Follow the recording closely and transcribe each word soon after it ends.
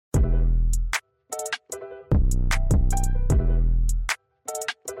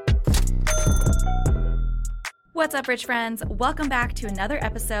What's up, rich friends? Welcome back to another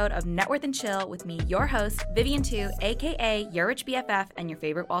episode of Net Worth and Chill with me, your host, Vivian Tu, aka your rich BFF and your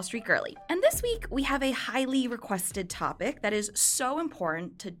favorite Wall Street girly. And this week, we have a highly requested topic that is so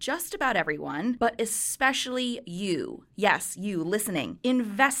important to just about everyone, but especially you. Yes, you listening,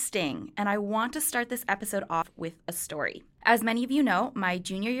 investing. And I want to start this episode off with a story. As many of you know, my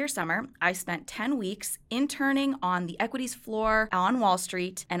junior year summer, I spent 10 weeks interning on the equities floor on Wall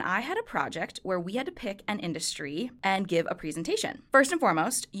Street, and I had a project where we had to pick an industry and give a presentation. First and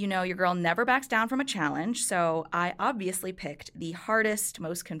foremost, you know your girl never backs down from a challenge, so I obviously picked the hardest,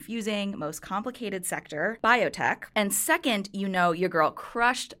 most confusing, most complicated sector, biotech. And second, you know your girl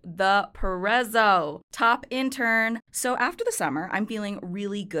crushed the Perezzo, top intern. So after the summer, I'm feeling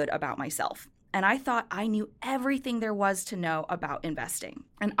really good about myself. And I thought I knew everything there was to know about investing.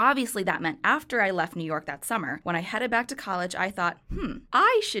 And obviously that meant after I left New York that summer, when I headed back to college, I thought,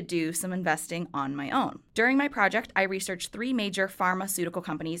 I should do some investing on my own. During my project, I researched 3 major pharmaceutical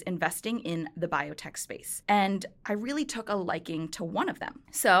companies investing in the biotech space. And I really took a liking to one of them.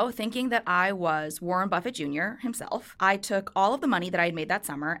 So thinking that I was Warren Buffett Jr. himself, I took all of the money that I had made that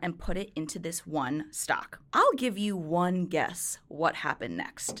summer and put it into this one stock. I'll give you one guess what happened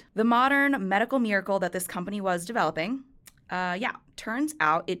next. The modern medical miracle that this company was developing, turns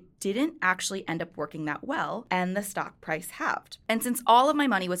out it didn't actually end up working that well, and the stock price halved. And since all of my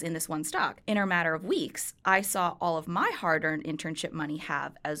money was in this one stock, in a matter of weeks, I saw all of my hard-earned internship money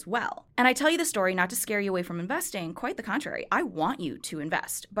halve as well. And I tell you the story not to scare you away from investing, quite the contrary. I want you to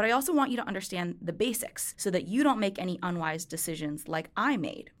invest, but I also want you to understand the basics so that you don't make any unwise decisions like I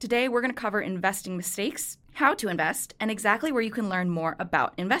made. Today, we're going to cover investing mistakes, how to invest, and exactly where you can learn more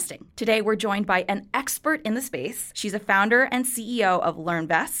about investing. Today, we're joined by an expert in the space. She's a founder and CEO of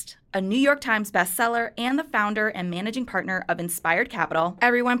LearnVest, a New York Times bestseller, and the founder and managing partner of Inspired Capital.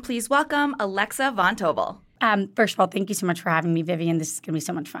 Everyone, please welcome Alexa Von Tobel. First of all, thank you so much for having me, Vivian. This is going to be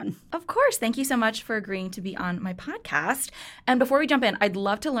so much fun. Of course. Thank you so much for agreeing to be on my podcast. And before we jump in, I'd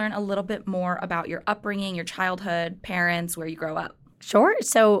love to learn a little bit more about your upbringing, your childhood, parents, where you grow up. Sure.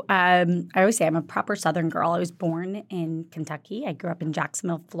 So I always say I'm a proper Southern girl. I was born in Kentucky. I grew up in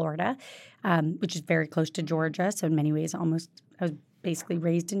Jacksonville, Florida, which is very close to Georgia. So in many ways, I was basically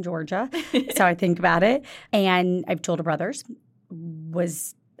raised in Georgia. That's how I think about it. And I have 2 older brothers.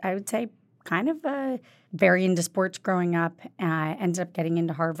 Was, I would say, kind of very into sports growing up. Ended up getting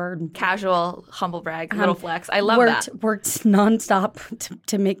into Harvard. Casual, humble brag, little flex. I love that. Worked nonstop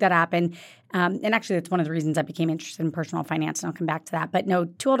to make that happen. And actually, that's one of the reasons I became interested in personal finance, and I'll come back to that. But no,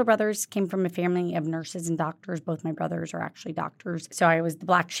 2 older brothers, came from a family of nurses and doctors. Both my brothers are actually doctors. So I was the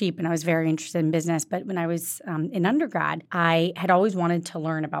black sheep, and I was very interested in business. But when I was in undergrad, I had always wanted to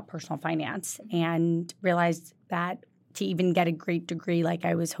learn about personal finance and realized that to even get a great degree like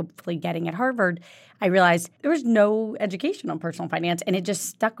I was hopefully getting at Harvard, I realized there was no education on personal finance, and it just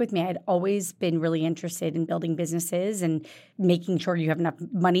stuck with me. I had always been really interested in building businesses and making sure you have enough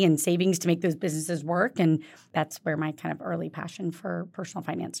money and savings to make those businesses work, and that's where my kind of early passion for personal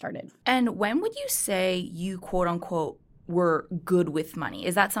finance started. And when would you say you, quote unquote, were good with money?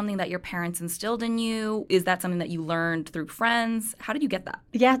 Is that something that your parents instilled in you? Is that something that you learned through friends? How did you get that?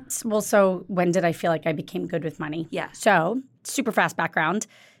 Yes. Well, so when did I feel like I became good with money? Yeah. So super fast background.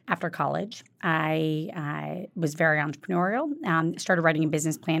 After college, I was very entrepreneurial. Started writing a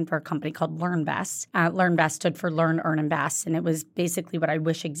business plan for a company called LearnVest. LearnVest stood for Learn, Earn, Invest, and it was basically what I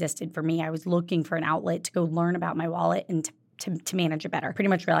wish existed for me. I was looking for an outlet to go learn about my wallet and to manage it better. Pretty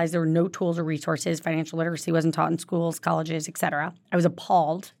much realized there were no tools or resources. Financial literacy wasn't taught in schools, colleges, et cetera. I was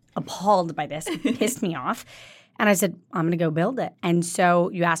appalled by this. It pissed me off. And I said, I'm going to go build it. And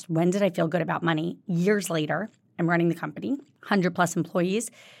so you asked, when did I feel good about money? Years later, I'm running the company, 100 plus employees,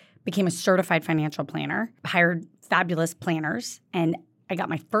 became a certified financial planner, hired fabulous planners, and I got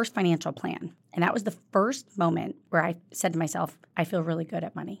my first financial plan. And that was the first moment where I said to myself, I feel really good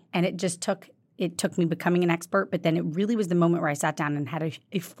at money. And it took me becoming an expert, but then it really was the moment where I sat down and had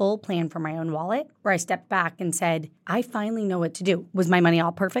a full plan for my own wallet, where I stepped back and said, I finally know what to do. Was my money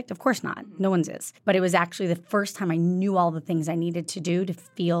all perfect? Of course not. No one's is. But it was actually the first time I knew all the things I needed to do to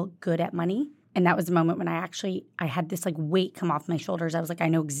feel good at money. And that was the moment when I had this like weight come off my shoulders. I was like, I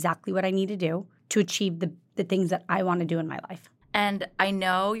know exactly what I need to do to achieve the things that I want to do in my life. And I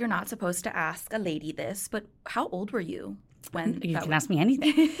know you're not supposed to ask a lady this, but how old were you? You can ask me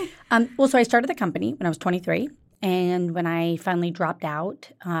anything. So I started the company when I was 23. And when I finally dropped out,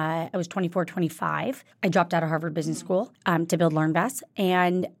 I was 24, 25. I dropped out of Harvard Business School to build LearnVest.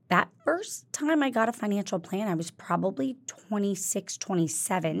 And that first time I got a financial plan, I was probably 26,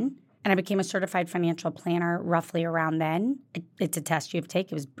 27. And I became a certified financial planner roughly around then. It's a test you have to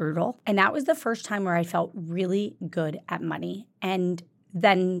take. It was brutal. And that was the first time where I felt really good at money. And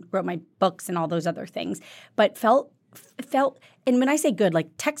then wrote my books and all those other things. But felt, and when I say good, like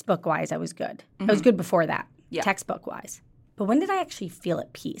textbook-wise, I was good. I was good before that, textbook-wise. But when did I actually feel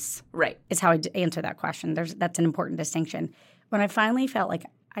at peace? Right. Is how I answer that question. That's an important distinction. When I finally felt like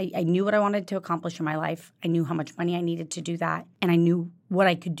I knew what I wanted to accomplish in my life. I knew how much money I needed to do that. And I knew what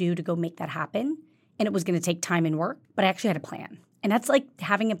I could do to go make that happen. And it was going to take time and work, but I actually had a plan. And that's like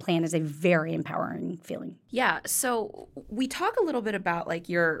having a plan is a very empowering feeling. Yeah. So we talk a little bit about like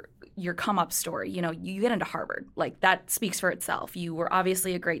your come up story. You know, you get into Harvard. Like that speaks for itself. You were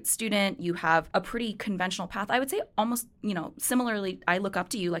obviously a great student. You have a pretty conventional path. I would say almost, you know, similarly, I look up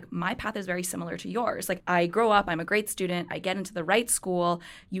to you. Like my path is very similar to yours. Like I grow up, I'm a great student. I get into the right school.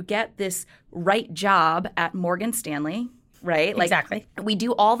 You get this right job at Morgan Stanley. Right? Like, exactly. We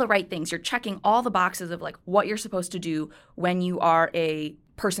do all the right things. You're checking all the boxes of like what you're supposed to do when you are a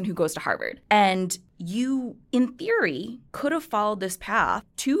person who goes to Harvard. And you, in theory, could have followed this path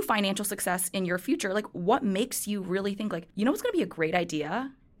to financial success in your future. Like, what makes you really think like, you know what's going to be a great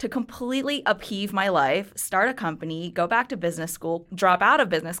idea? To completely upheave my life, start a company, go back to business school, drop out of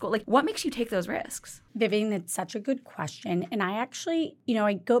business school. Like, what makes you take those risks? Vivian, it's such a good question. And I actually, you know,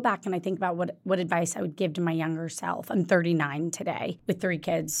 I go back and I think about what advice I would give to my younger self. I'm 39 today with 3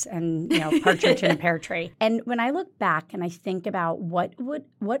 kids and, you know, partridge in a pear tree. And when I look back and I think about what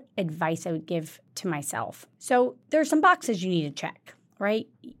advice I would give to myself. So there are some boxes you need to check, right?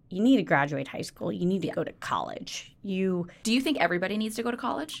 You need to graduate high school. You need to go to college. Do you think everybody needs to go to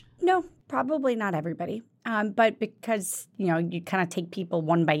college? No, probably not everybody. But because, you know, you kind of take people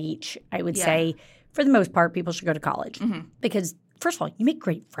one by each, I would say, for the most part, people should go to college. Mm-hmm. Because, first of all, you make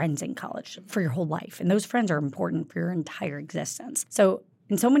great friends in college for your whole life. And those friends are important for your entire existence. So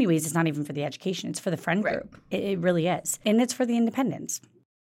in so many ways, it's not even for the education. It's for the friend group. It really is. And it's for the independence.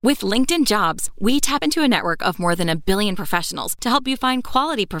 With LinkedIn Jobs, we tap into a network of more than 1 billion professionals to help you find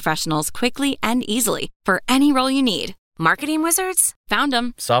quality professionals quickly and easily for any role you need. Marketing wizards? Found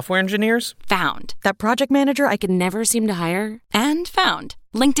them. Software engineers? Found. That project manager I could never seem to hire? And found.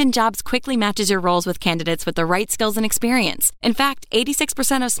 LinkedIn Jobs quickly matches your roles with candidates with the right skills and experience. In fact,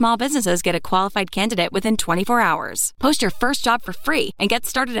 86% of small businesses get a qualified candidate within 24 hours. Post your first job for free and get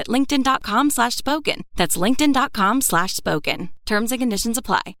started at linkedin.com/spoken. That's linkedin.com/spoken. Terms and conditions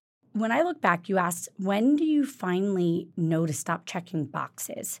apply. When I look back, you asked, when do you finally know to stop checking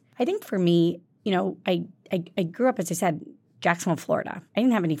boxes? I think for me, you know, I grew up, as I said, Jacksonville, Florida. I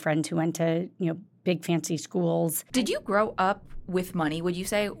didn't have any friends who went to, you know, big fancy schools. Did you grow up with money, would you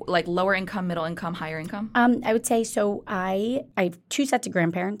say? Like lower income, middle income, higher income? I would say so. I have 2 sets of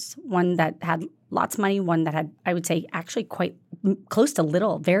grandparents, one that had lots of money, one that had, I would say, actually quite close to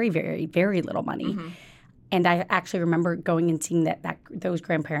little, very, very, very little money. Mm-hmm. And I actually remember going and seeing those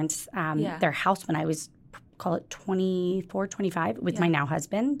grandparents, their house when I was, call it 24, 25, with my now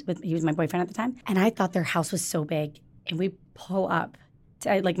husband. He was my boyfriend at the time. And I thought their house was so big. And we pull up.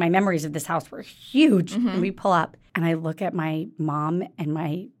 Like my memories of this house were huge. Mm-hmm. And we pull up. And I look at my mom and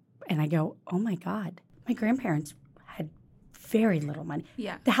I go, oh my God, my grandparents had very little money.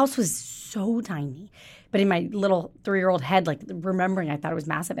 Yeah. The house was so tiny. But in my little 3-year-old head, like remembering, I thought it was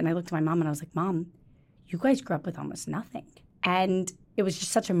massive. And I looked at my mom and I was like, Mom, you guys grew up with almost nothing. And it was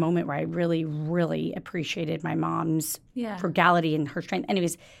just such a moment where I really, really appreciated my mom's frugality and her strength.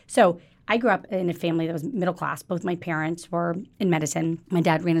 Anyways, so I grew up in a family that was middle class. Both my parents were in medicine. My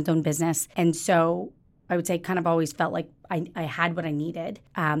dad ran his own business. And so I would say kind of always felt like I had what I needed.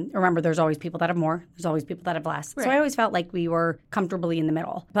 Remember, there's always people that have more. There's always people that have less. Right. So I always felt like we were comfortably in the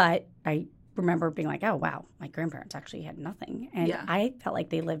middle. But I remember being like, oh, wow, my grandparents actually had nothing. And I felt like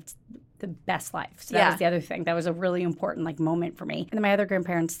they lived the best life. So that was the other thing. That was a really important like moment for me. And then my other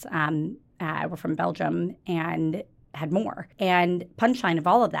grandparents were from Belgium and had more. And punchline of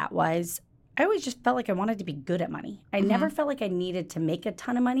all of that was I always just felt like I wanted to be good at money. I never felt like I needed to make a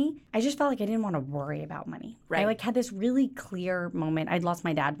ton of money. I just felt like I didn't want to worry about money. Right. I like had this really clear moment. I'd lost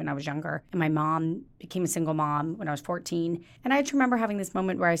my dad when I was younger, and my mom became a single mom when I was 14. And I just remember having this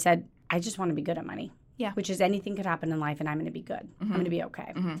moment where I said, I just want to be good at money. Yeah. Which is anything could happen in life and I'm going to be good. Mm-hmm. I'm going to be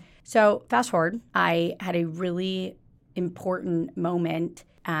okay. Mm-hmm. So fast forward, I had a really important moment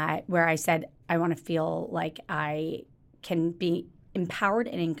where I said, I want to feel like I can be empowered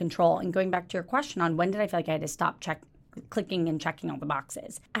and in control. And going back to your question on when did I feel like I had to stop clicking and checking all the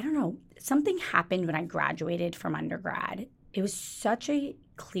boxes? I don't know. Something happened when I graduated from undergrad. It was such a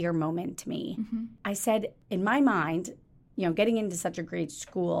clear moment to me. Mm-hmm. I said, in my mind, you know, getting into such a great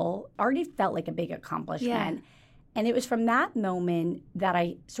school already felt like a big accomplishment. And it was from that moment that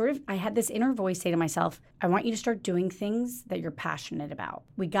I had this inner voice say to myself, I want you to start doing things that you're passionate about.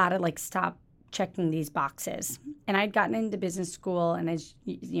 We got to like stop checking these boxes. And I'd gotten into business school and at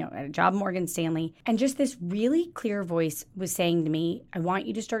a job at Morgan Stanley. And just this really clear voice was saying to me, I want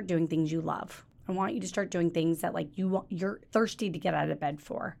you to start doing things you love. I want you to start doing things that like you're thirsty to get out of bed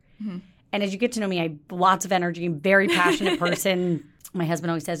for. Mm-hmm. And as you get to know me, I have lots of energy, I'm a very passionate person. My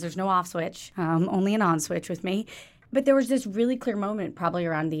husband always says there's no off switch, only an on switch with me. But there was this really clear moment probably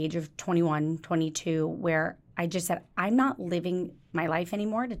around the age of 21, 22, where I just said, I'm not living my life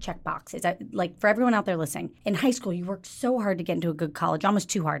anymore to check boxes. Like for everyone out there listening, in high school, you worked so hard to get into a good college, almost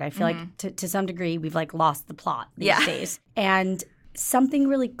too hard. I feel like to some degree, we've like lost the plot these days. And something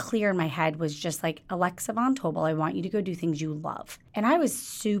really clear in my head was just like, Alexa Von Tobel, I want you to go do things you love. And I was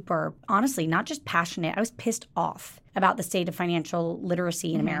super, honestly, not just passionate, I was pissed off about the state of financial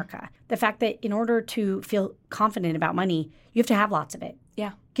literacy in America. The fact that in order to feel confident about money, you have to have lots of it.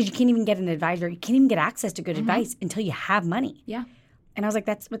 Yeah. Because you can't even get an advisor. You can't even get access to good advice until you have money. Yeah. And I was like,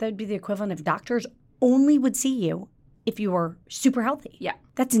 that would be the equivalent of doctors only would see you if you were super healthy. Yeah.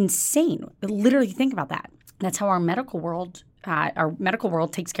 That's insane. Literally think about that. That's how our medical world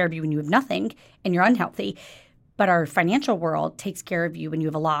takes care of you when you have nothing and you're unhealthy. But our financial world takes care of you when you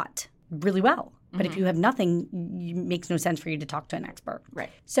have a lot really well. But if you have nothing, it makes no sense for you to talk to an expert. Right.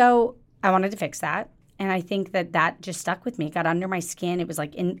 So I wanted to fix that. And I think that just stuck with me. It got under my skin. It was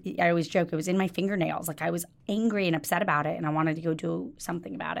like, I always joke, it was in my fingernails. Like I was angry and upset about it and I wanted to go do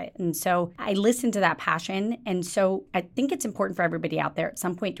something about it. And so I listened to that passion. And so I think it's important for everybody out there at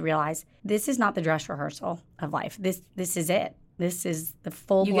some point to realize this is not the dress rehearsal of life. This is it. This is the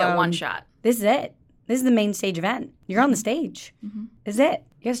full blown. You get one shot. This is it. This is the main stage event. You're on the stage. This is it.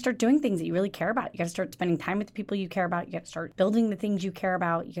 You got to start doing things that you really care about. You got to start spending time with the people you care about. You got to start building the things you care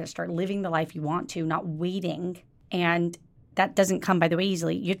about. You got to start living the life you want to, not waiting. And that doesn't come by the way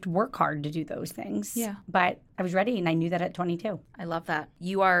easily. You have to work hard to do those things. Yeah. But I was ready and I knew that at 22. I love that.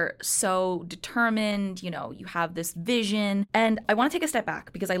 You are so determined, you have this vision. And I want to take a step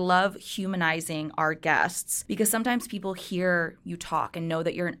back because I love humanizing our guests because sometimes people hear you talk and know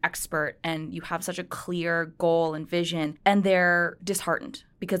that you're an expert and you have such a clear goal and vision and they're disheartened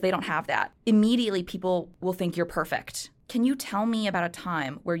because they don't have that. Immediately people will think you're perfect. Can you tell me about a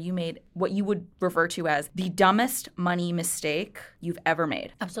time where you made what you would refer to as the dumbest money mistake you've ever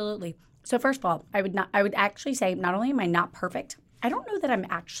made? Absolutely. So first of all, I would actually say not only am I not perfect, I don't know that I'm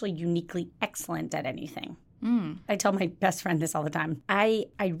actually uniquely excellent at anything. I tell my best friend this all the time. I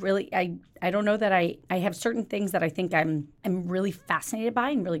don't know that I have certain things that I think I'm really fascinated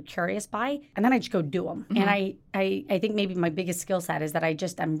by and really curious by, and then I just go do them. And I think maybe my biggest skill set is that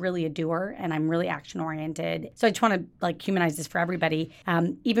I'm really a doer and I'm really action oriented. So I just want to like humanize this for everybody.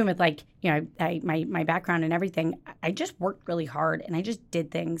 Even with my background and everything, I just worked really hard and I just did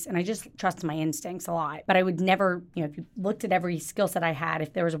things and I just trusted my instincts a lot. But I would never, if you looked at every skill set I had,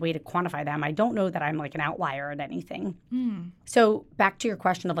 if there was a way to quantify them, I don't know that I'm like an outlier at anything. So back to your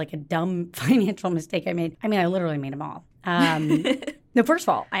question of like a dumb financial mistake I made. I mean, I literally made them all. No, first of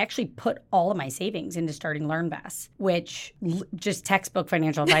all, I actually put all of my savings into starting LearnVest, which just textbook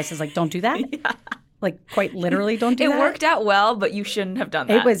financial advice is like, don't do that. Yeah. Like quite literally don't do that. It worked out well, but you shouldn't have done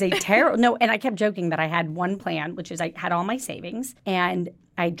that. It was a terrible, no, and I kept joking that I had one plan, which is I had all my savings and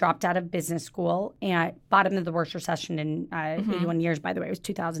I dropped out of business school and bottom of the worst recession in 81 years, by the way. It was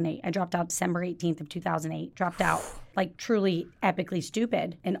 2008. I dropped out December 18th of 2008. Dropped out like truly epically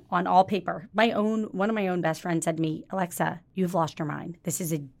stupid and on all paper. One of my own best friends said to me, Alexa, you've lost your mind.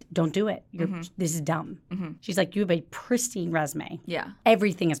 Don't do it. This is dumb. She's like, you have a pristine resume. Yeah.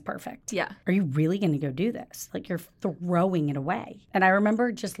 Everything is perfect. Yeah. Are you really going to go do this? Like you're throwing it away. And I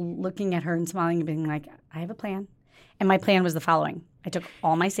remember just looking at her and smiling and being like, I have a plan. And my plan was the following. I took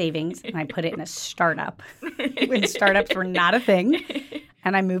all my savings and I put it in a startup when startups were not a thing.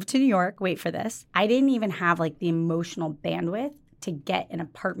 And I moved to New York. Wait for this. I didn't even have like the emotional bandwidth to get an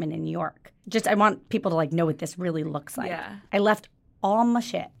apartment in New York. I want people to like know what this really looks like. Yeah. I left all my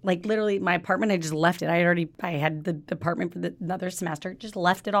shit. Like literally my apartment, I just left it. I had the apartment for another semester, just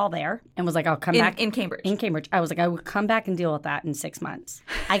left it all there and was like, I'll come back. In Cambridge. In Cambridge. I was like, I will come back and deal with that in 6 months.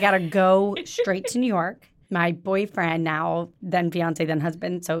 I got to go straight to New York. My boyfriend now, then fiance, then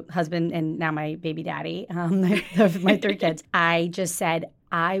husband, so husband and now my baby daddy, my 3 kids. I just said,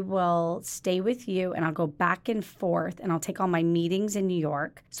 I will stay with you and I'll go back and forth and I'll take all my meetings in New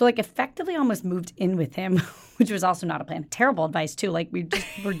York. So like effectively almost moved in with him, which was also not a plan. Terrible advice too. Like we just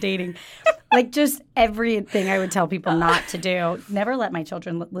were dating. Like just everything I would tell people not to do. Never let my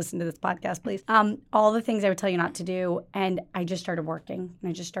children listen to this podcast, please. All the things I would tell you not to do. And I just started working. And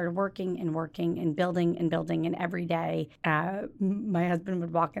I just started working and working and building and building. And every day, my husband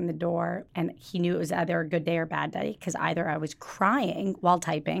would walk in the door and he knew it was either a good day or a bad day because either I was crying while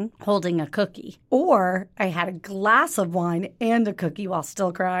typing, holding a cookie, or I had a glass of wine and a cookie while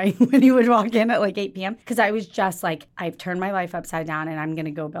still crying when he would walk in at like 8 p.m. Because I was just like, I've turned my life upside down and I'm going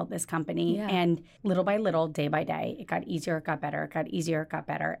to go build this company. Yeah. And little by little, day by day, it got easier, it got better, it got easier, it got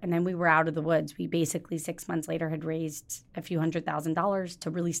better. And then we were out of the woods. We basically 6 months later had raised a few $100,000 to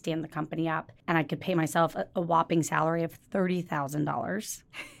really stand the company up. And I could pay myself a whopping salary of $30,000.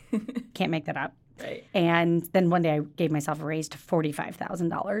 Can't make that up. Right. And then one day I gave myself a raise to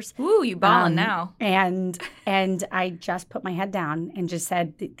 $45,000. Ooh, you balling now. And I just put my head down and just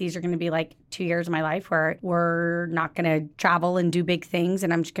said, these are going to be like 2 years of my life where we're not going to travel and do big things.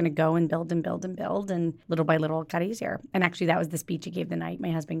 And I'm just going to go and build and build and build. And little by little, it got easier. And actually, that was the speech he gave the night.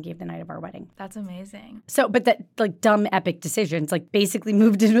 My husband gave the night of our wedding. That's amazing. So, but that like dumb, epic decisions, like basically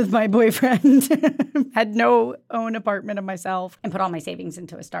moved in with my boyfriend, had no own apartment of myself, and put all my savings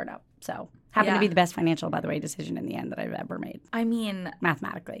into a startup. So happened to be the best financial, by the way, decision in the end that I've ever made. I mean,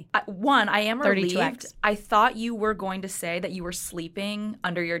 mathematically. I am relieved. 32x. I thought you were going to say that you were sleeping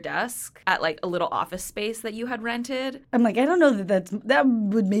under your desk at like a little office space that you had rented. I'm like, I don't know that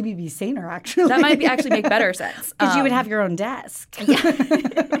would maybe be saner, actually. That might actually make better sense. Because you would have your own desk.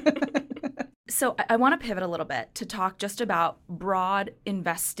 Yeah. So I want to pivot a little bit to talk just about broad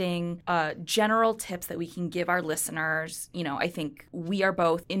investing, general tips that we can give our listeners. You know, I think we are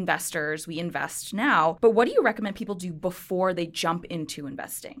both investors. We invest now. But what do you recommend people do before they jump into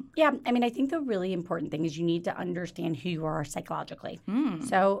investing? Yeah, I mean, I think the really important thing is you need to understand who you are psychologically.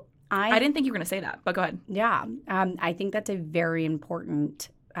 So I didn't think you were going to say that, but go ahead. Yeah, I think that's a very important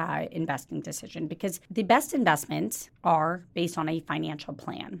investing decision because the best investments are based on a financial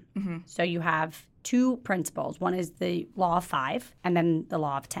plan. Mm-hmm. So you have two principles. One is the law of 5 and then the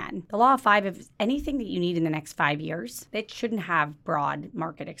law of 10. The law of 5 is anything that you need in the next 5 years, it shouldn't have broad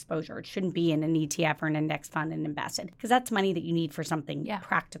market exposure. It shouldn't be in an ETF or an index fund and invested because that's money that you need for something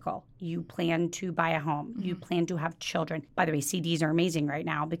practical. You plan to buy a home. Mm-hmm. You plan to have children. By the way, CDs are amazing right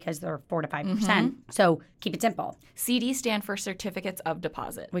now because they're 4 to 5%. Mm-hmm. So keep it simple. CDs stand for certificates of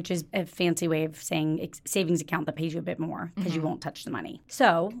deposit, which is a fancy way of saying savings account that pays you a bit more because you won't touch the money.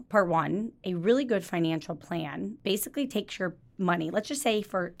 So part one, a really good financial plan basically takes your money. Let's just say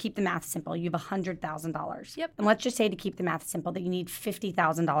keep the math simple, you have $100,000. Yep. And let's just say to keep the math simple that you need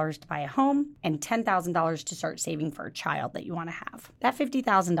 $50,000 to buy a home and $10,000 to start saving for a child that you want to have. That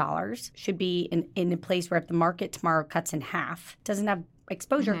 $50,000 should be in a place where if the market tomorrow cuts in half, doesn't have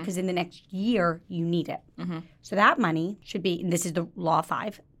exposure because in the next year you need it. Mm-hmm. So that money should be, and this is the law of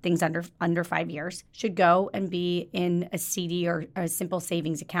 5, things under 5 years, should go and be in a CD or a simple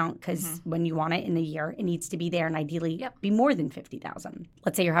savings account because when you want it in a year, it needs to be there and ideally be more than $50,000.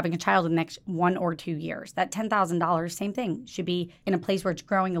 Let's say you're having a child in the next 1 or 2 years. That $10,000, same thing, should be in a place where it's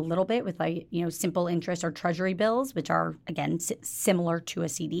growing a little bit with simple interest or treasury bills, which are, again, similar to a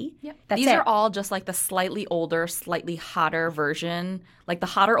CD. Yep. These are all just like the slightly older, slightly hotter version, like the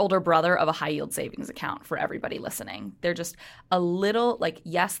hotter older brother of a high yield savings account for everybody listening. They're just a little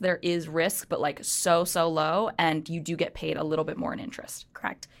yes, there is risk, but so low, and you do get paid a little bit more in interest.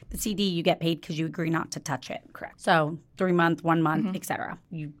 Correct. The CD, you get paid because you agree not to touch it. Correct. So 3 month, 1 month, etc.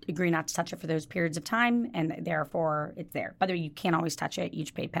 You agree not to touch it for those periods of time, and therefore it's there. By the way, you can't always touch it. You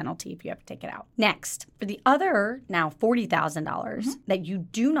each pay penalty if you have to take it out. Next, for the other now $40,000 that you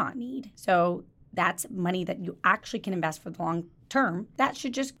do not need, so that's money that you actually can invest for the long term, that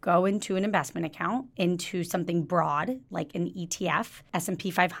should just go into an investment account, into something broad like an ETF, S&P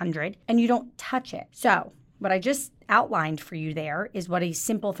 500, and you don't touch it. So what I just outlined for you there is what a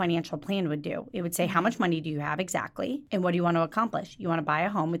simple financial plan would do. It would say, how much money do you have exactly? And what do you want to accomplish? You want to buy a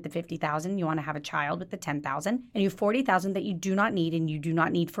home with the $50,000. You want to have a child with the $10,000. And you have $40,000 that you do not need and you do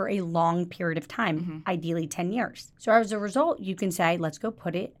not need for a long period of time, ideally 10 years. So as a result, you can say, let's go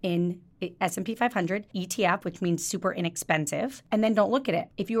put it in S&P 500 ETF, which means super inexpensive, and then don't look at it.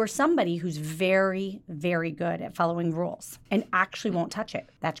 If you are somebody who's very, very good at following rules and actually won't touch it,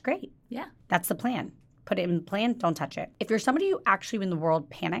 that's great. Yeah. That's the plan. Put it in the plan, don't touch it. If you're somebody who actually, when the world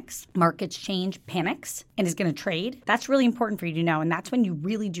panics, markets change, panics, and is going to trade, that's really important for you to know. And that's when you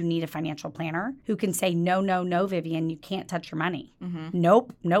really do need a financial planner who can say, no, Vivian, you can't touch your money.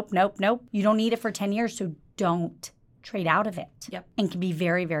 Nope. You don't need it for 10 years, so don't trade out of it. Yep. And can be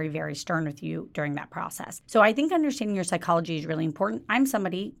very, very, very stern with you during that process. So I think understanding your psychology is really important. I'm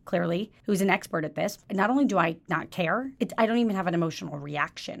somebody, clearly, who's an expert at this. Not only do I not care, I don't even have an emotional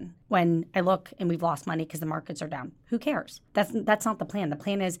reaction when I look and we've lost money because the markets are down. Who cares? That's not the plan. The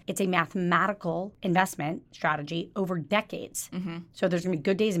plan is it's a mathematical investment strategy over decades. So there's going to be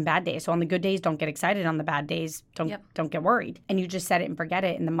good days and bad days. So on the good days, don't get excited. On the bad days, don't get worried. And you just set it and forget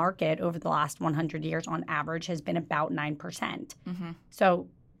it. And the market over the last 100 years on average has been about 9%. So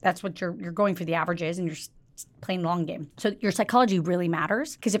that's what you're going for the averages, and you're playing long game. So your psychology really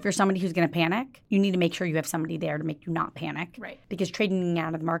matters, because if you're somebody who's going to panic, you need to make sure you have somebody there to make you not panic. Right. Because trading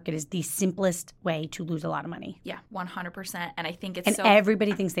out of the market is the simplest way to lose a lot of money. Yeah, 100%. And I think it's and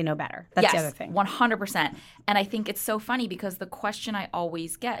everybody thinks they know better. That's the other thing. 100%. And I think it's so funny because the question I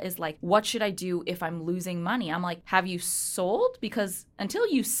always get is like, what should I do if I'm losing money? I'm like, have you sold? Because until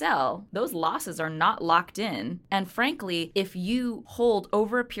you sell, those losses are not locked in. And frankly, if you hold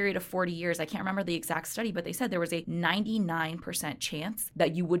over a period of 40 years, I can't remember the exact study, but they said there was a 99% chance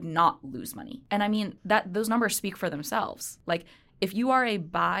that you would not lose money. And I mean, those numbers speak for themselves. Like, if you are a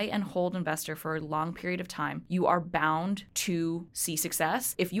buy and hold investor for a long period of time, you are bound to see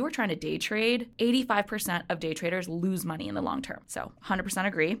success. If you are trying to day trade, 85% of day traders lose money in the long term. So 100%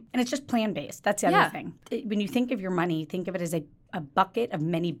 agree. And it's just plan-based. That's the other thing. When you think of your money, think of it as a bucket of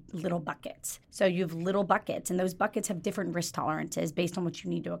many little buckets. So you have little buckets, and those buckets have different risk tolerances based on what you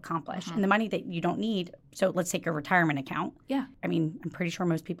need to accomplish. And the money that you don't need, so let's take your retirement account. Yeah. I mean, I'm pretty sure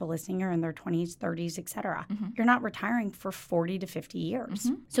most people listening are in their 20s, 30s, et cetera. You're not retiring for 40 to 50 years.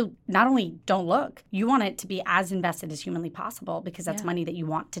 So not only don't look, you want it to be as invested as humanly possible, because that's money that you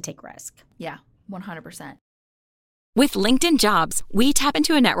want to take risk. Yeah, 100%. With LinkedIn Jobs, we tap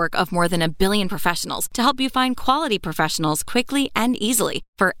into a network of more than 1 billion professionals to help you find quality professionals quickly and easily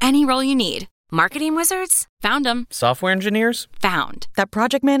for any role you need. Marketing wizards? Found them. Software engineers? Found. That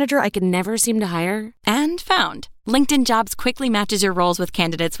project manager I could never seem to hire? And found. LinkedIn Jobs quickly matches your roles with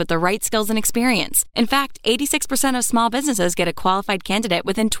candidates with the right skills and experience. In fact, 86% of small businesses get a qualified candidate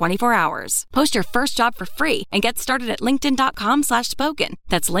within 24 hours. Post your first job for free and get started at linkedin.com/spoken.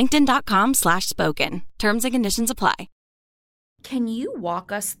 That's linkedin.com/spoken. Terms and conditions apply. Can you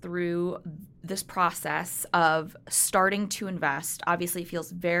walk us through this process of starting to invest? Obviously, it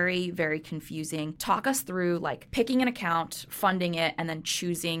feels very, very confusing. Talk us through like picking an account, funding it, and then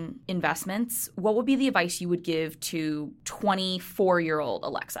choosing investments. What would be the advice you would give to 24-year-old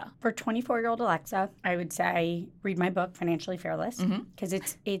Alexa? For 24-year-old Alexa, I would say read my book, Financially Fearless, because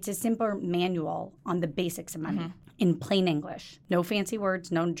it's a simple manual on the basics of money. In plain English. No fancy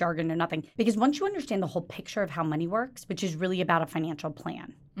words, no jargon, no nothing. Because once you understand the whole picture of how money works, which is really about a financial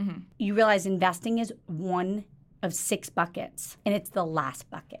plan, you realize investing is one of 6 buckets, and it's the last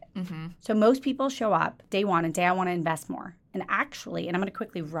bucket. So most people show up day one and say, I want to invest more. And actually, and I'm going to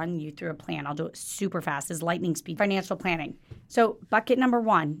quickly run you through a plan. I'll do it super fast. It's lightning speed. Financial planning. So bucket number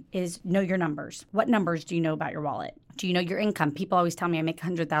 1 is know your numbers. What numbers do you know about your wallet? Do you know your income? People always tell me I make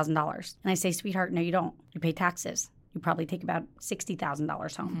 $100,000. And I say, sweetheart, no, you don't. You pay taxes. You probably take about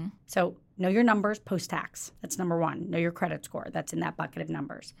 $60,000 home. So know your numbers post-tax. That's number 1. Know your credit score. That's in that bucket of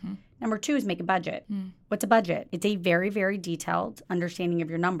numbers. Number 2 is make a budget. What's a budget? It's a very, very detailed understanding of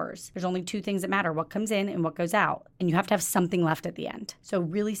your numbers. There's only 2 things that matter, what comes in and what goes out. And you have to have something left at the end. So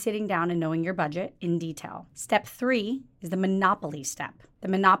really sitting down and knowing your budget in detail. Step 3 is the monopoly step. The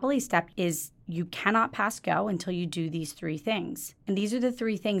monopoly step is you cannot pass go until you do these 3 things. And these are the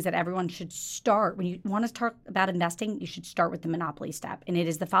 3 things that everyone should start. When you want to talk about investing, you should start with the monopoly step. And it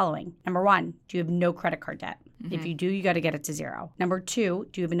is the following. Number 1, do you have no credit card debt? If you do, you got to get it to 0. Number 2,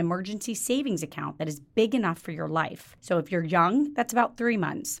 do you have an emergency savings account that is big enough for your life? So if you're young, that's about 3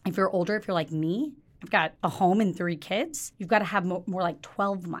 months. If you're older, if you're like me, I've got a home and 3 kids, you've got to have more like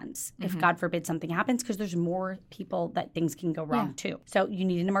 12 months if God forbid something happens, because there's more people that things can go wrong too. So you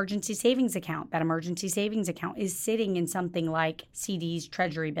need an emergency savings account. That emergency savings account is sitting in something like CDs,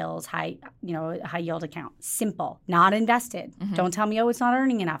 treasury bills, high yield account. Simple, not invested. Don't tell me, oh, it's not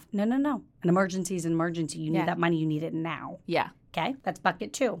earning enough. No. An emergency is an emergency. You need that money. You need it now. Yeah. Okay, that's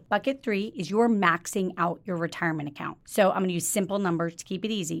bucket 2. Bucket 3 is you're maxing out your retirement account. So I'm going to use simple numbers to keep it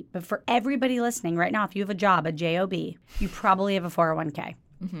easy. But for everybody listening right now, if you have a job, a JOB, you probably have a 401k.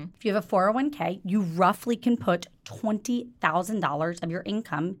 If you have a 401k, you roughly can put $20,000 of your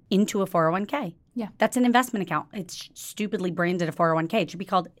income into a 401k. Yeah. That's an investment account. It's stupidly branded a 401k. It should be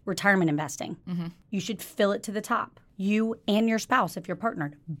called retirement investing. You should fill it to the top. You and your spouse, if you're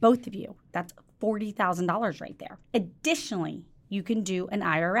partnered, both of you, that's $40,000 right there. Additionally, you can do an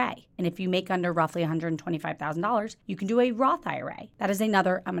IRA. And if you make under roughly $125,000, you can do a Roth IRA. That is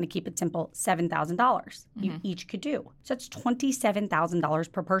another, I'm going to keep it simple, $7,000 you each could do. So that's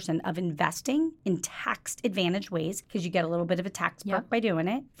 $27,000 per person of investing in tax advantage ways, because you get a little bit of a tax perk by doing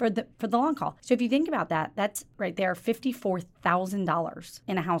it for the long haul. So if you think about that, that's right there $54,000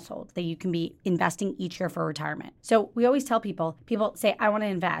 in a household that you can be investing each year for retirement. So we always tell people say, I want to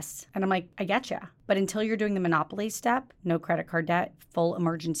invest. And I'm like, I get you. But until you're doing the Monopoly step, no credit card debt, full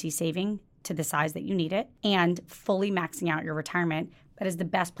emergency saving to the size that you need it, and fully maxing out your retirement, that is the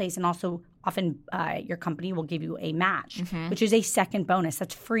best place. And also often your company will give you a match, which is a second bonus.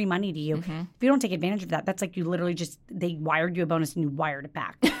 That's free money to you. If you don't take advantage of that, that's like you literally they wired you a bonus and you wired it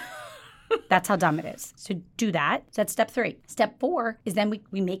back. That's how dumb it is. So do that. So that's step 3. Step 4 is then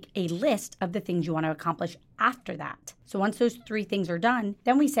we make a list of the things you want to accomplish after that. So once those 3 things are done,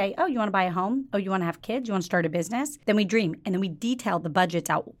 then we say, oh, you want to buy a home? Oh, you want to have kids? You want to start a business? Then we dream. And then we detail the budgets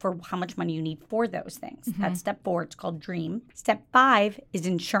out for how much money you need for those things. That's step 4. It's called dream. Step 5 is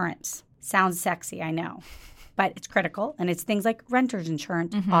insurance. Sounds sexy, I know. But it's critical, and it's things like renter's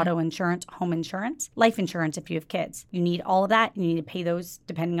insurance, auto insurance, home insurance, life insurance if you have kids. You need all of that. You need to pay those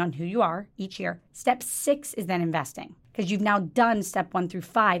depending on who you are each year. Step 6 is then investing, because you've now done step 1 through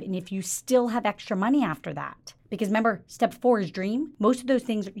 5, and if you still have extra money after that, because remember, step 4 is dream. Most of those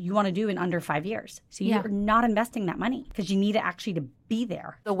things you want to do in under 5 years. So you're not investing that money because you need it actually to be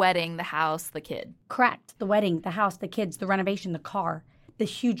there. The wedding, the house, the kid. Correct. The wedding, the house, the kids, the renovation, the car, the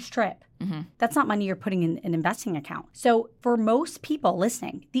huge trip. That's not money you're putting in an investing account. So for most people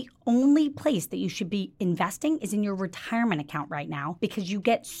listening, the only place that you should be investing is in your retirement account right now, because you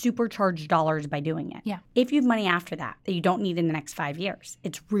get supercharged dollars by doing it. Yeah. If you have money after that you don't need in the next 5 years,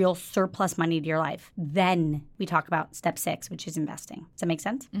 it's real surplus money to your life. Then we talk about step 6, which is investing. Does that make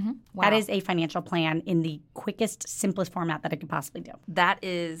sense? Wow. That is a financial plan in the quickest, simplest format that I could possibly do. That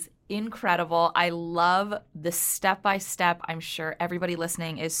is incredible. I love the step-by-step. I'm sure everybody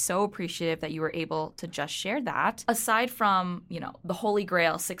listening is so appreciative that you were able to just share that. Aside from, the holy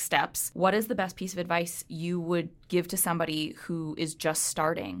grail 6 steps, what is the best piece of advice you would give to somebody who is just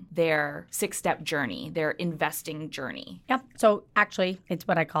starting their 6-step journey, their investing journey? Yep. So actually, it's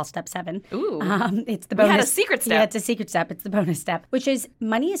what I call step 7. Ooh. It's the bonus. We had a secret step. Yeah, it's a secret step. It's the bonus step, which is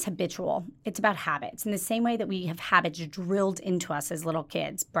money is habitual. It's about habits. In the same way that we have habits drilled into us as little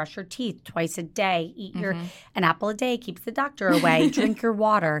kids. Brush your teeth twice a day. Eat an apple a day keeps the doctor away. Drink your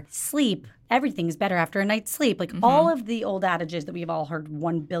water. Sleep. Everything is better after a night's sleep. Like all of the old adages that we've all heard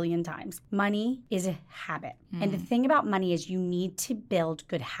 1 billion times. Money is a habit. And the thing about money is you need to build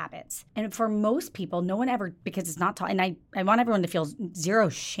good habits. And for most people, no one ever, because it's not taught, and I want everyone to feel zero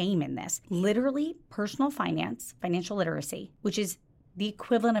shame in this. Literally, personal finance, financial literacy, which is the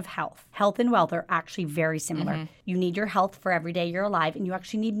equivalent of health. Health and wealth are actually very similar. You need your health for every day you're alive, and you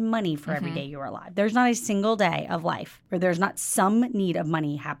actually need money for every day you're alive. There's not a single day of life where there's not some need of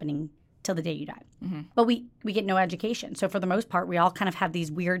money happening till the day you die. But we get no education. So for the most part, we all kind of have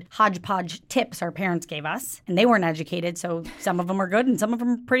these weird hodgepodge tips our parents gave us, and they weren't educated, so some of them are good and some of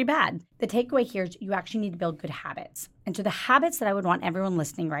them are pretty bad. The takeaway here is you actually need to build good habits. And so the habits that I would want everyone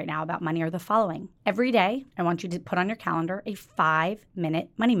listening right now about money are the following. Every day, I want you to put on your calendar a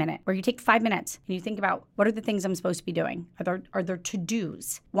 5-minute money minute, where you take 5 minutes and you think about, what are the things I'm supposed to be doing? Are there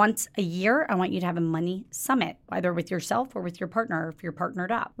to-dos? Once a year, I want you to have a money summit, either with yourself or with your partner, if you're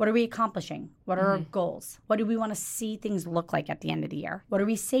partnered up. What are we accomplishing? What are our goals? What do we want to see things look like at the end of the year? What are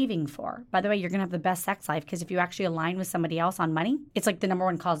we saving for? By the way, you're going to have the best sex life, because if you actually align with somebody else on money, it's like the number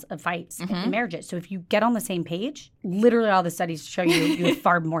 1 cause of fights in marriages. So if you get on the same page, literally all the studies show you have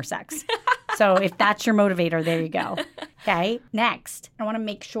far more sex. So if that's your motivator, there you go. Okay. Next, I want to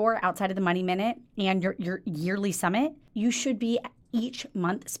make sure outside of the Money Minute and your yearly summit, you should be each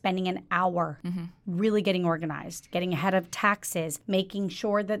month spending an hour really getting organized, getting ahead of taxes, making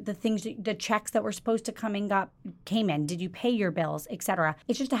sure that the checks that were supposed to come in came in. Did you pay your bills, etc.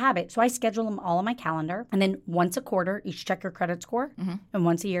 It's just a habit. So I schedule them all on my calendar. And then once a quarter, each check your credit score. And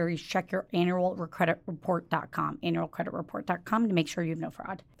once a year, each check your annualcreditreport.com to make sure you have no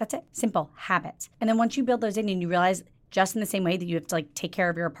fraud. That's it. Simple habits. And then once you build those in and you realize, just in the same way that you have to take care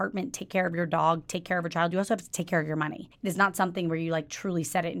of your apartment, take care of your dog, take care of a child, you also have to take care of your money. It is not something where you truly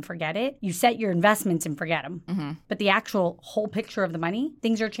set it and forget it. You set your investments and forget them. But the actual whole picture of the money,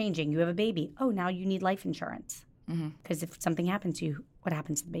 things are changing. You have a baby. Oh, now you need life insurance. Because if something happens to you, what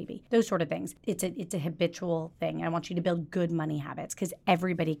happens to the baby? Those sort of things. It's a habitual thing. I want you to build good money habits, because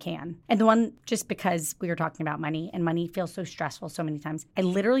everybody can. And the one, just because we were talking about money and money feels so stressful so many times, I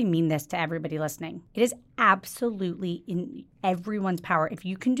literally mean this to everybody listening. It is absolutely in everyone's power. If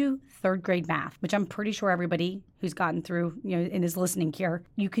you can do 3rd grade math, which I'm pretty sure everybody who's gotten through, and is listening here,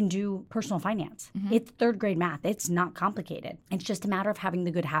 you can do personal finance. It's third grade math. It's not complicated. It's just a matter of having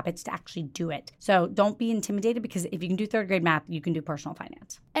the good habits to actually do it. So don't be intimidated, because if you can do third grade math, you can do personal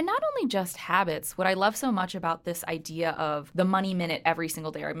finance. And not only just habits, what I love so much about this idea of the money minute every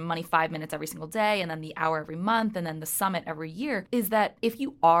single day, or money 5 minutes every single day, and then the hour every month, and then the summit every year, is that if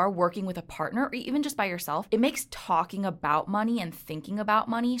you are working with a partner, or even just by yourself, it makes talking about money and thinking about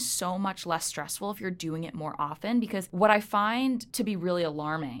money so much less stressful if you're doing it more often. Because what I find to be really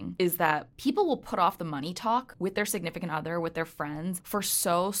alarming is that people will put off the money talk with their significant other, with their friends, for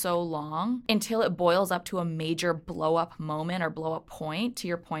so long until it boils up to a major blow up moment or blow up point, to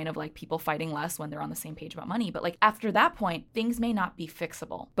your point of like people fighting less when they're on the same page about money. But like after that point, things may not be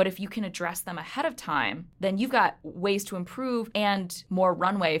fixable. But if you can address them ahead of time, then you've got ways to improve and more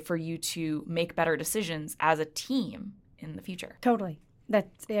runway for you to make better decisions as a team in the future. Totally.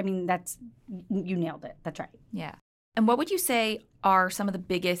 You nailed it. That's right. Yeah. And what would you say are some of the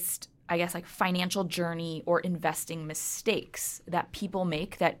biggest, I guess, like financial journey or investing mistakes that people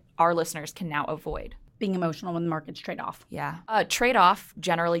make that our listeners can now avoid? Being emotional when the markets trade off. Yeah. Trade off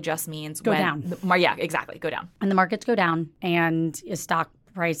generally just means go down. Yeah, exactly. Go down. And the markets go down and a stock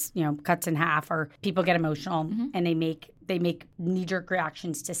price, cuts in half, or people get emotional and they make knee-jerk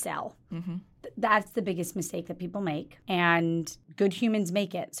reactions to sell. That's the biggest mistake that people make. And good humans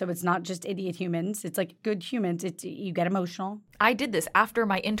make it. So it's not just idiot humans. It's like good humans. You get emotional. I did this after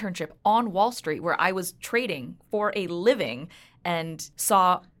my internship on Wall Street, where I was trading for a living and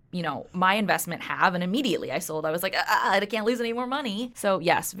saw my investment and immediately I sold. I was like, I can't lose any more money. So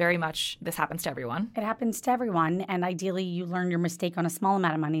yes, very much this happens to everyone. It happens to everyone. And ideally you learn your mistake on a small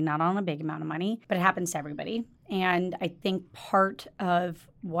amount of money, not on a big amount of money, but it happens to everybody. And I think part of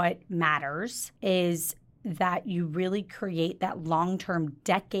what matters is that you really create that long-term,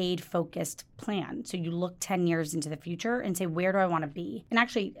 decade-focused plan. So you look 10 years into the future and say, where do I want to be? And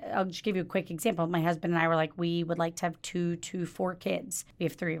actually, I'll just give you a quick example. My husband and I were like, we would like to have 2 to 4 kids. We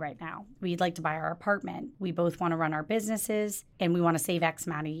have 3 right now. We'd like to buy our apartment. We both want to run our businesses, and we want to save X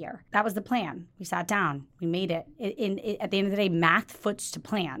amount a year. That was the plan. We sat down. We made it. At the end of the day, math foots to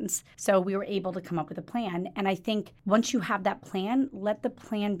plans. So we were able to come up with a plan. And I think once you have that plan, let the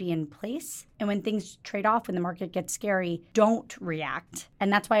plan be in place. And when things trade off, when the market gets scary, don't react.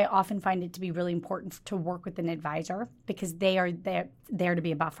 And that's why I often find it to be really important to work with an advisor, because they are there to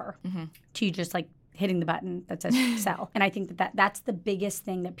be a buffer to you just like hitting the button that says sell. And I think that's the biggest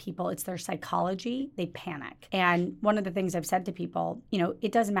thing that people, it's their psychology, they panic. And one of the things I've said to people,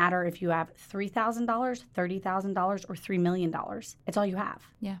 it doesn't matter if you have $3,000, $30,000, or $3 million. It's all you have.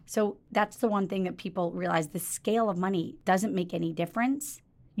 Yeah. So that's the one thing that people realize. The scale of money doesn't make any difference.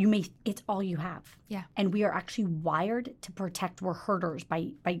 It's all you have. Yeah. And we are actually wired to protect. We're herders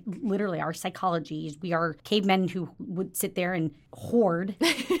by literally our psychologies. We are cavemen who would sit there and hoard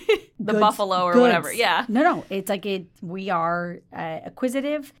the buffalo or whatever. Yeah. No. It's like we are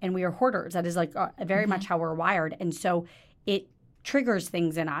acquisitive and we are hoarders. That is like very much how we're wired. And so it triggers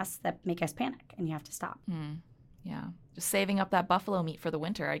things in us that make us panic, and you have to stop. Yeah. Just saving up that buffalo meat for the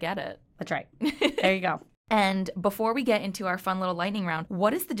winter. I get it. That's right. There you go. And before we get into our fun little lightning round,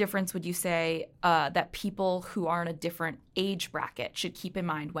 what is the difference, would you say, that people who are in a different age bracket should keep in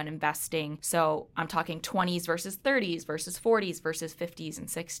mind when investing? So I'm talking 20s versus 30s versus 40s versus 50s and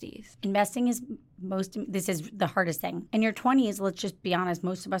 60s. Investing is this is the hardest thing. In your 20s, let's just be honest,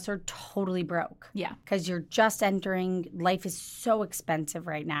 most of us are totally broke. Yeah. Because you're just entering, life is so expensive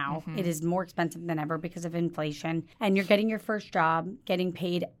right now. It is more expensive than ever because of inflation. And you're getting your first job, getting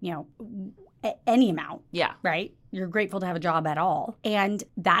paid, any amount. Yeah. Right? You're grateful to have a job at all. And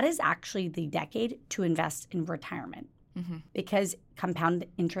that is actually the decade to invest in retirement. Because compound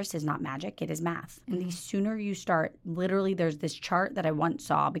interest is not magic, it is math. And the sooner you start, literally there's this chart that I once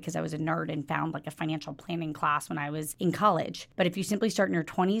saw because I was a nerd and found like a financial planning class when I was in college. But if you simply start in your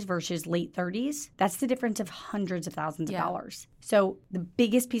 20s versus late 30s, that's the difference of hundreds of thousands of dollars. So the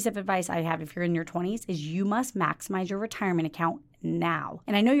biggest piece of advice I have if you're in your 20s is you must maximize your retirement account now.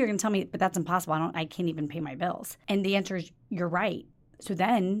 And I know you're going to tell me, but that's impossible. I can't even pay my bills. And the answer is you're right. So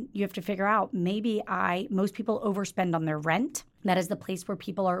then you have to figure out, most people overspend on their rent. That is the place where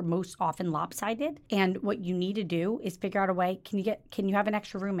people are most often lopsided. And what you need to do is figure out a way, can you have an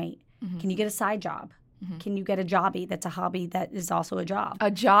extra roommate? Can you get a side job? Can you get a jobby that's a hobby that is also a job? A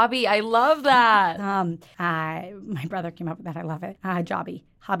jobby. I love that. My brother came up with that. I love it. Jobby.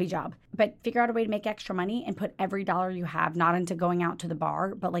 Hobby job. But figure out a way to make extra money and put every dollar you have not into going out to the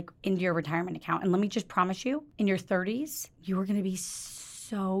bar, but like into your retirement account. And let me just promise you, in your 30s, you are going to be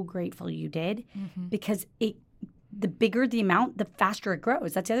so grateful you did because the bigger the amount, the faster it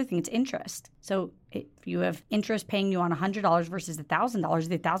grows. That's the other thing. It's interest. So if you have interest paying you on $100 versus $1,000,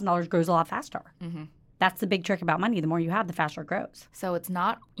 the $1,000 grows a lot faster. Mm-hmm. That's the big trick about money. The more you have, the faster it grows. So it's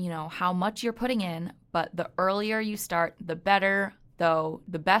not, how much you're putting in, but the earlier you start, the better. Though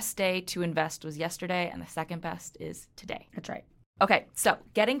the best day to invest was yesterday and the second best is today. That's right. Okay, so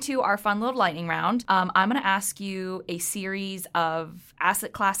getting to our fun little lightning round, I'm going to ask you a series of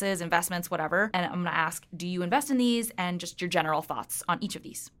asset classes, investments, whatever, and I'm going to ask, do you invest in these, and just your general thoughts on each of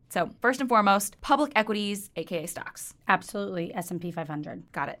these. So first and foremost, public equities, aka stocks. Absolutely, S&P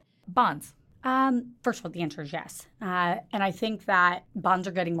 500. Got it. Bonds. First of all, the answer is yes. And I think that bonds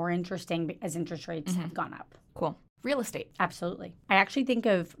are getting more interesting as interest rates have gone up. Cool. Real estate. Absolutely. I actually think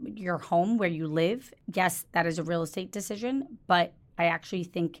of your home where you live. Yes, that is a real estate decision, but I actually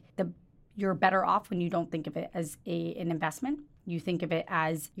think you're better off when you don't think of it as an investment. You think of it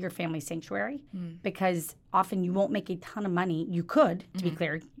as your family sanctuary because often you won't make a ton of money. You could, to be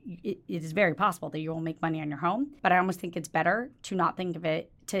clear, it is very possible that you won't make money on your home, but I almost think it's better to not think of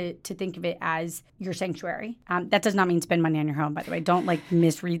it, to think of it as your sanctuary. That does not mean spend money on your home, by the way. Don't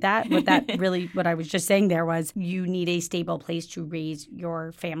misread that. What I was just saying there was you need a stable place to raise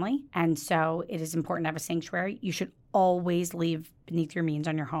your family. And so it is important to have a sanctuary. You should always live beneath your means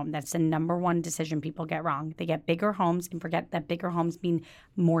on your home. That's the number one decision people get wrong. They get bigger homes and forget that bigger homes mean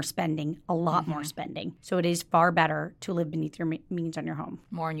more spending, a lot more spending. So it is far better to live beneath your means on your home.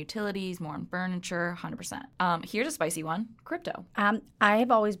 More on utilities, more on furniture, 100%. Here's a spicy one, crypto. I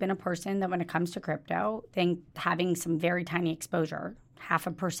have always been a person that when it comes to crypto, think having some very tiny exposure,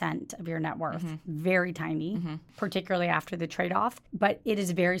 0.5% of your net worth, very tiny, particularly after the trade-off. But it is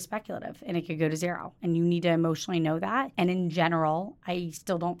very speculative and it could go to zero. And you need to emotionally know that. And in general, I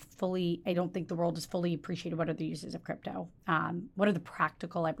don't think the world has fully appreciated what are the uses of crypto. What are the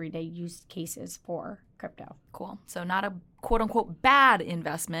practical everyday use cases for crypto? Cool. So not a quote unquote bad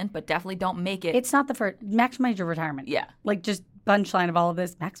investment, but definitely don't make it. It's not the first. Maximize your retirement. Yeah. Just punchline of all of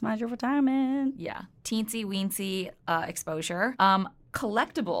this, maximize your retirement. Yeah. Teensy weensy exposure.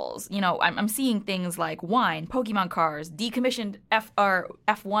 Collectibles, I'm seeing things like wine, Pokemon cards, decommissioned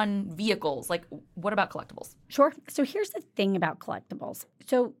F1 vehicles. What about collectibles? Sure. So here's the thing about collectibles.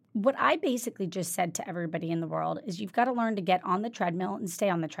 So what I basically just said to everybody in the world is you've got to learn to get on the treadmill and stay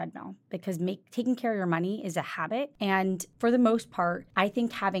on the treadmill because taking care of your money is a habit. And for the most part, I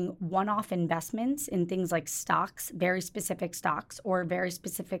think having one-off investments in things like stocks, very specific stocks or very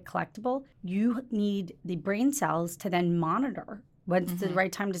specific collectible, you need the brain cells to then monitor when's the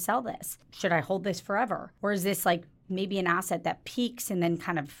right time to sell this? Should I hold this forever? Or is this maybe an asset that peaks and then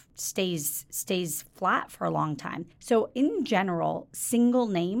kind of stays flat for a long time? So in general, single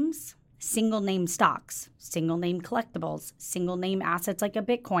name stocks, single name collectibles, single name assets like a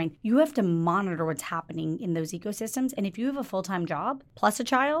Bitcoin, you have to monitor what's happening in those ecosystems. And if you have a full-time job plus a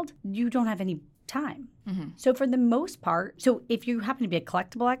child, you don't have any time. So for the most part, if you happen to be a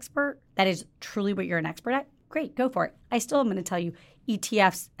collectible expert, that is truly what you're an expert at, great, go for it. I still am going to tell you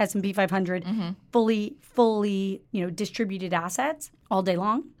ETFs, S&P 500, fully, distributed assets all day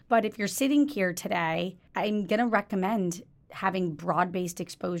long. But if you're sitting here today, I'm going to recommend having broad-based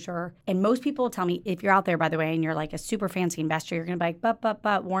exposure. And most people will tell me, if you're out there, by the way, and you're a super fancy investor, you're going to be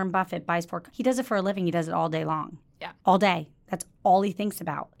but Warren Buffett buys he does it for a living. He does it all day long. Yeah. All day. That's all he thinks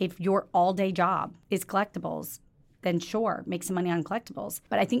about. If your all-day job is collectibles, then sure, make some money on collectibles.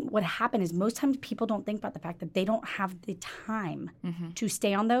 But I think what happened is most times people don't think about the fact that they don't have the time to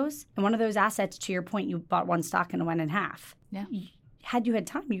stay on those. And one of those assets, to your point, you bought one stock and it went in half. Yeah. Had you had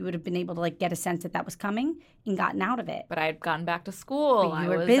time, you would have been able to get a sense that was coming and gotten out of it. But I had gotten back to school. But you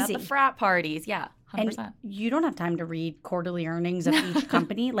were busy. At the frat parties. Yeah, 100%. And you don't have time to read quarterly earnings of each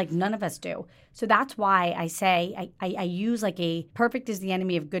company. None of us do. So that's why I say I use a perfect is the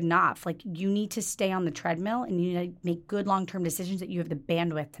enemy of good enough. You need to stay on the treadmill and you need to make good long-term decisions that you have the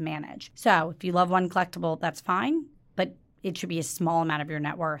bandwidth to manage. So if you love one collectible, that's fine. But it should be a small amount of your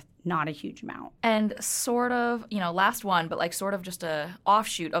net worth, not a huge amount. And sort of, last one, but sort of just a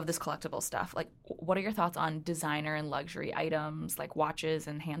offshoot of this collectible stuff. What are your thoughts on designer and luxury items like watches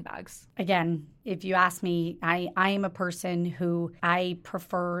and handbags? Again, if you ask me, I am a person who I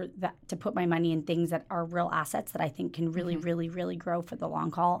prefer to put my money in things that are real assets that I think can really, really, really grow for the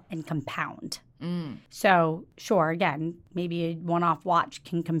long haul and compound. So sure, again, maybe a one-off watch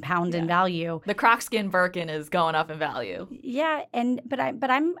can compound in value. The Crocskin Birkin is going up in value. Yeah, but I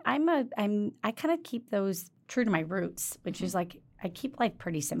kind of keep those true to my roots, which is I keep life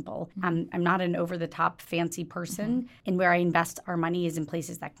pretty simple. I'm not an over-the-top fancy person, and where I invest our money is in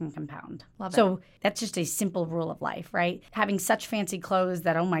places that can compound. Love it. So that's just a simple rule of life, right? Having such fancy clothes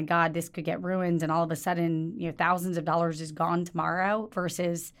that, oh my God, this could get ruined and all of a sudden, thousands of dollars is gone tomorrow,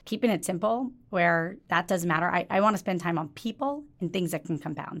 versus keeping it simple where that doesn't matter. I want to spend time on people and things that can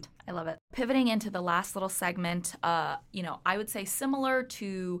compound. I love it. Pivoting into the last little segment, I would say similar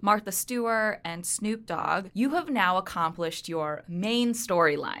to Martha Stewart and Snoop Dogg, you have now accomplished your main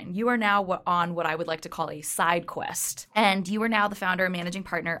storyline. You are now on what I would like to call a side quest. And you are now the founder and managing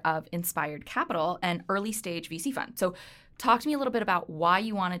partner of Inspired Capital, an early stage VC fund. So talk to me a little bit about why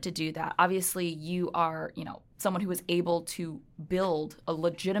you wanted to do that. Obviously, you are, someone who was able to build a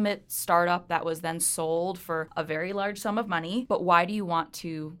legitimate startup that was then sold for a very large sum of money. But why do you want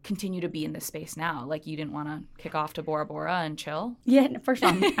to continue to be in this space now? Like, you didn't want to kick off to Bora Bora and chill? Yeah, for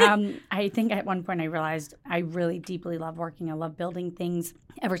sure. I think at one point I realized I really deeply love working. I love building things.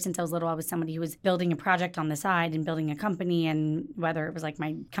 Ever since I was little, I was somebody who was building a project on the side and building a company. And whether it was like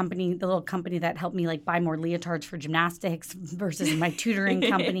my company, the little company that helped me like buy more leotards for gymnastics versus my tutoring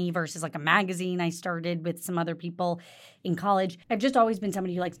company versus like a magazine I started with some other people in college. I've just always been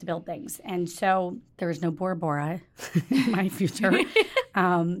somebody who likes to build things. And so there is no Bora Bora in my future.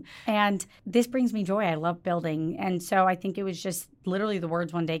 And this brings me joy. I love building. And so I think it was just literally the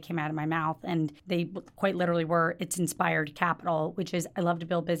words one day came out of my mouth, and they quite literally were, it's Inspired Capital, which is I love to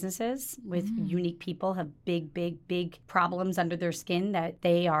build businesses with unique people, have big, big, big problems under their skin that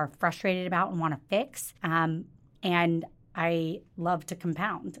they are frustrated about and want to fix. And I love to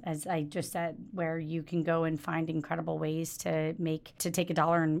compound, as I just said, where you can go and find incredible ways to take a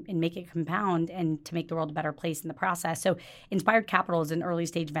dollar and make it compound and to make the world a better place in the process. So Inspired Capital is an early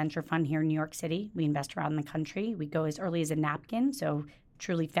stage venture fund here in New York City. We invest around the country. We go as early as a napkin, so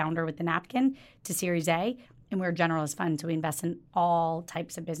truly founder with the napkin, to Series A. And we're a generalist fund, so we invest in all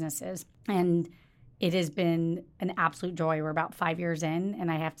types of businesses. And it has been an absolute joy. We're about 5 years in,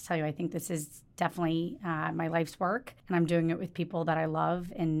 and I have to tell you, I think this is definitely my life's work, and I'm doing it with people that I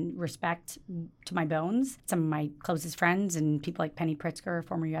love and respect to my bones. Some of my closest friends and people like Penny Pritzker,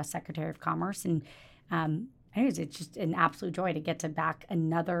 former U.S. Secretary of Commerce. And anyways, it's just an absolute joy to get to back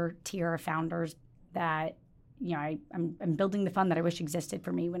another tier of founders that I'm building the fund that I wish existed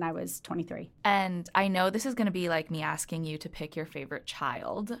for me when I was 23. And I know this is going to be like me asking you to pick your favorite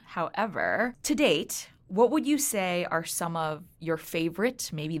child. However, to date, what would you say are some of your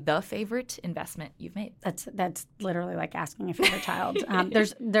favorite, maybe the favorite investment you've made? That's literally like asking a favorite child.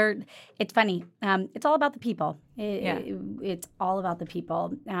 It's funny. It's all about the people. It's all about the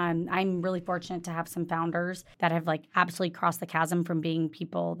people. I'm really fortunate to have some founders that have like absolutely crossed the chasm from being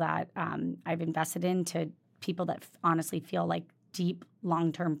people that I've invested in to people that honestly feel like deep,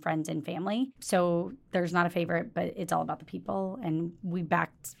 long-term friends and family. So there's not a favorite, but it's all about the people. And we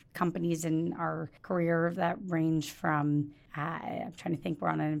backed companies in our career that range from, I'm trying to think, we're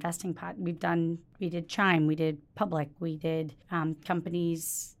on an investing pot. We did Chime, we did Public, we did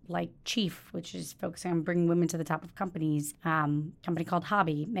companies like Chief, which is focusing on bringing women to the top of companies, company called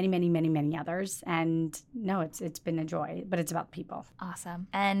Hobby, many, many, many, many others. And no, it's been a joy, but it's about people. Awesome.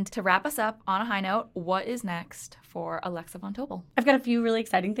 And to wrap us up on a high note, what is next for Alexa von Tobel? I've got a few really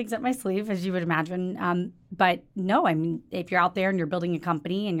exciting things up my sleeve, as you would imagine. But no, I mean, if you're out there and you're building a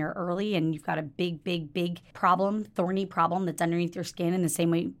company and you're early and you've got a big, big, big problem, thorny problem that's underneath your skin, in the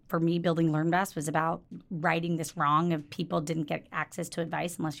same way for me, building LearnVest was about righting this wrong of people didn't get access to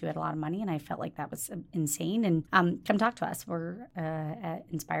advice unless you had a lot of money. And I felt like that was insane. And come talk to us. We're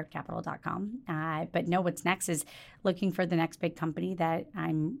at inspiredcapital.com. But no, what's next is looking for the next big company that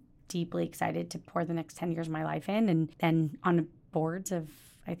I'm deeply excited to pour the next 10 years of my life in. And then on boards of,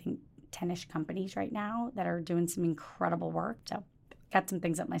 I think, 10-ish companies right now that are doing some incredible work. So got some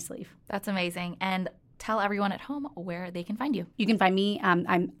things up my sleeve. That's amazing. And tell everyone at home where they can find you. You can find me.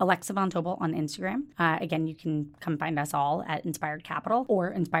 I'm Alexa von Tobel on Instagram. Again, you can come find us all at Inspired Capital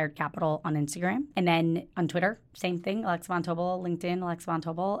or Inspired Capital on Instagram. And then on Twitter, same thing, Alexa von Tobel, LinkedIn, Alexa von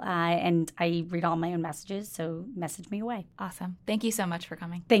Tobel. And I read all my own messages, so message me away. Awesome. Thank you so much for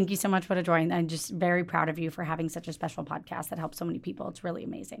coming. Thank you so much. What a joy. And I'm just very proud of you for having such a special podcast that helps so many people. It's really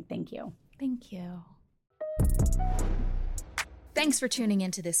amazing. Thank you. Thank you. Thanks for tuning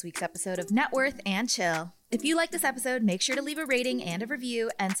into this week's episode of Net Worth and Chill. If you like this episode, make sure to leave a rating and a review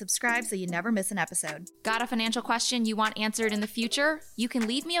and subscribe so you never miss an episode. Got a financial question you want answered in the future? You can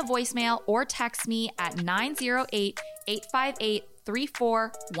leave me a voicemail or text me at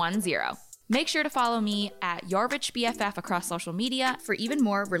 908-858-3410. Make sure to follow me at YourRichBFF across social media for even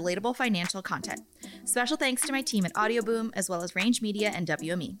more relatable financial content. Special thanks to my team at Audioboom, as well as Range Media and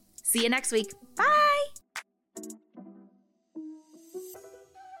WME. See you next week. Bye!